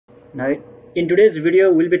Now, in today's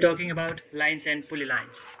video, we'll be talking about lines and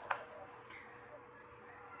polylines.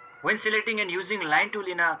 When selecting and using line tool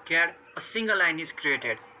in a CAD, a single line is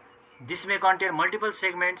created. This may contain multiple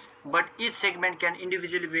segments, but each segment can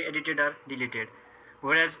individually be edited or deleted.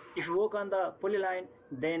 Whereas if you work on the polyline,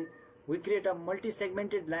 then we create a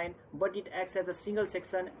multi-segmented line, but it acts as a single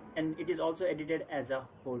section and it is also edited as a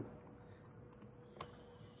whole.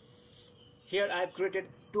 Here I have created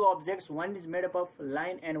two objects, one is made up of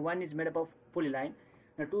line and one is made up of polyline.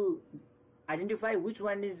 Now to identify which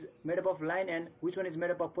one is made up of line and which one is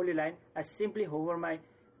made up of polyline, I simply hover my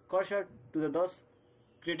cursor to the thus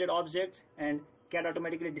created objects and CAD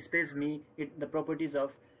automatically displays me the properties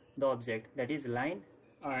of the object, that is line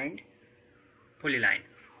and polyline.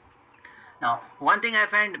 Now one thing I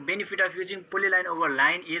find benefit of using polyline over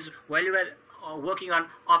line is while you are working on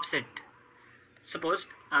offset. Suppose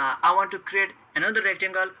I want to create another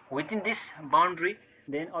rectangle within this boundary,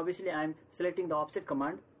 then obviously I am selecting the offset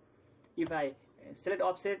command. If I select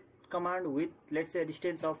offset command with, let's say,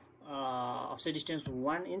 distance of offset distance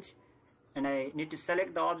 1 inch, and I need to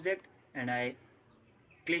select the object and I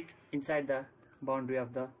click inside the boundary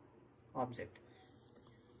of the object.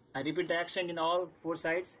 I repeat the action in all four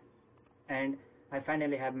sides and I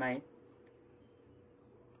finally have my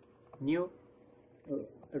new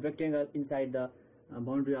rectangle inside the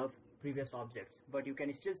boundary of previous objects. But you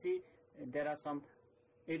can still see there are some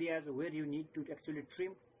areas where you need to actually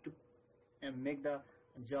trim to make the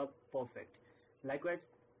job perfect. Likewise,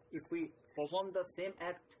 if we perform the same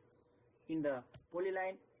act in the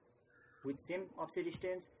polyline with same offset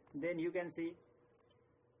distance, then you can see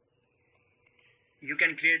you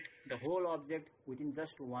can create the whole object within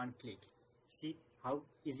just one click. See how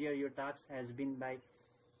easier your task has been by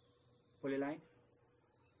polyline.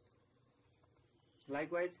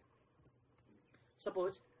 Likewise,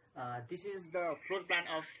 suppose this is the floor plan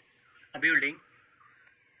of a building.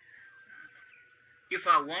 If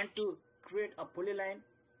I want to create a polyline,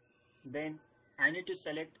 then I need to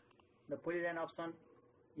select the polyline option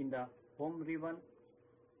in the home ribbon.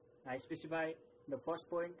 I specify the first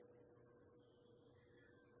point,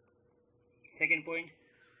 second point,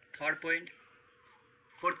 third point,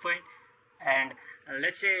 fourth point, and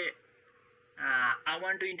let's say I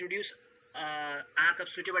want to introduce arc of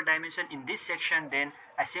suitable dimension in this section, then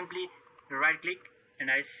I simply right click and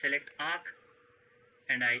I select arc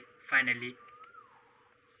and I finally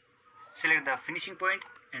select the finishing point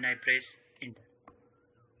and I press enter.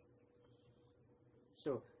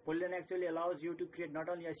 So polyline actually allows you to create not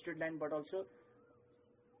only a straight line but also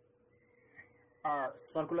a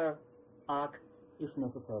circular arc if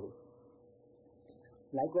necessary.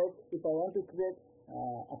 Likewise, if I want to create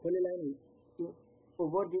a polyline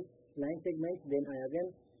over this line segments, then I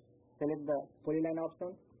again select the polyline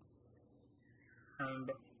option and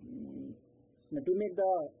to make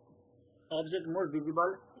the object more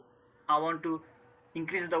visible, I want to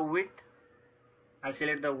increase the width. I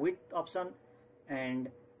select the width option and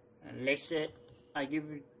let's say I give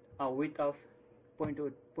it a width of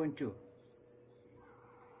 0.2.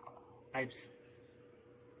 I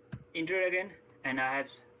enter again and I have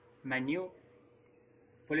my new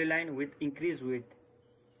polyline with increased width.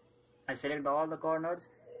 I select all the corners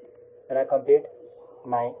and I complete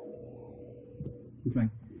my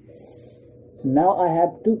drawing. Now I have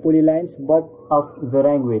two polylines but of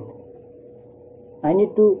varying width. I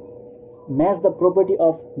need to match the property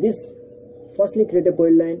of this firstly created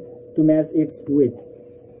polyline to match its width.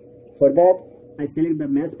 For that, I select the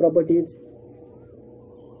match properties.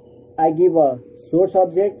 I give a source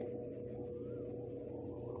object.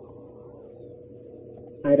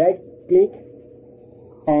 I right click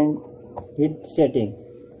and hit setting.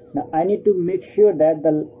 Now I need to make sure that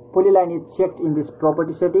the polyline is checked in this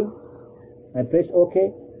property setting. I press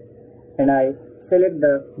OK and I select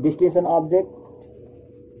the destination object.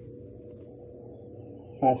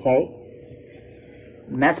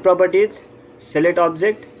 Match properties, select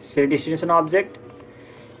object, select destination object.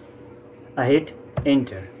 I hit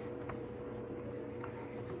enter.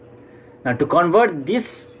 Now to convert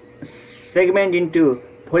this segment into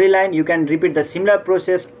polyline, you can repeat the similar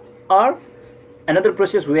process, or another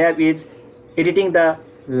process we have is editing the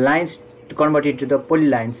lines to convert it to the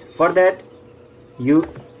polylines. For that, you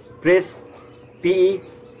press PE,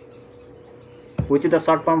 which is the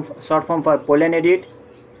short form for polyline edit.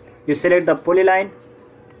 You select the polyline.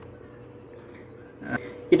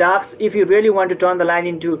 It asks if you really want to turn the line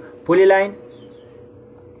into polyline.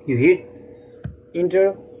 You hit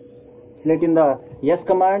enter, selecting the yes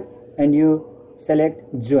command, and you select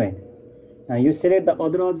join. Now you select the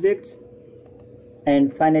other objects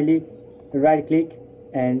and finally right click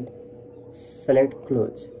and select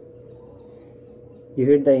close. you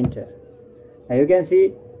hit the enter. Now you can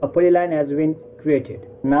see a polyline has been created.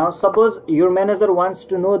 Now suppose your manager wants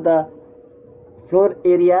to know the floor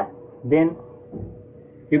area, then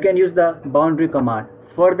you can use the boundary command.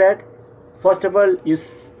 For that, first of all, you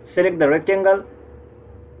select the rectangle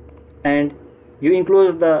and you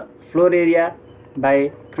enclose the floor area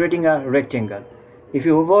by creating a rectangle. If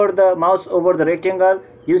you hover the mouse over the rectangle,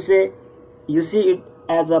 you see it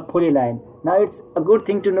as a polyline. Now it's a good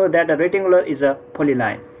thing to know that a rectangular is a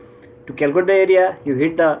polyline. To calculate the area, you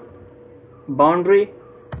hit the boundary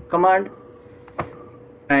command,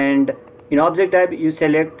 and in object type you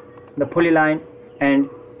select the polyline and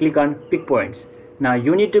click on pick points. Now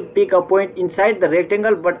you need to pick a point inside the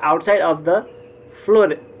rectangle but outside of the floor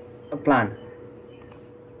plan.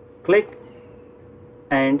 Click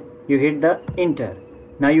and you hit the enter.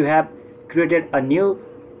 Now you have created a new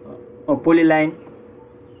polyline,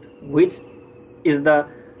 which is the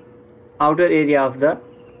outer area of the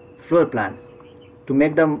floor plan. To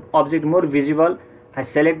make the object more visible, I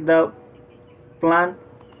select the plan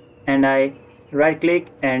and I right click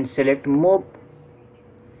and select move,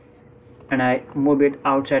 and I move it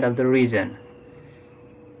outside of the region.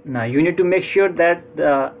 Now you need to make sure that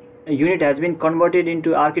the unit has been converted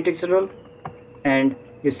into architectural, and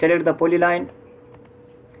you select the polyline.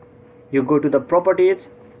 You go to the properties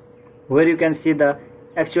where you can see the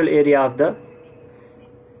actual area of the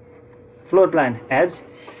floor plan as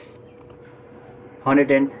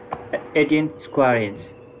 118 square inch.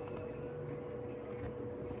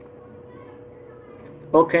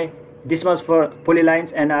 Okay, this was for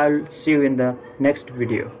polylines, and I'll see you in the next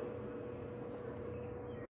video.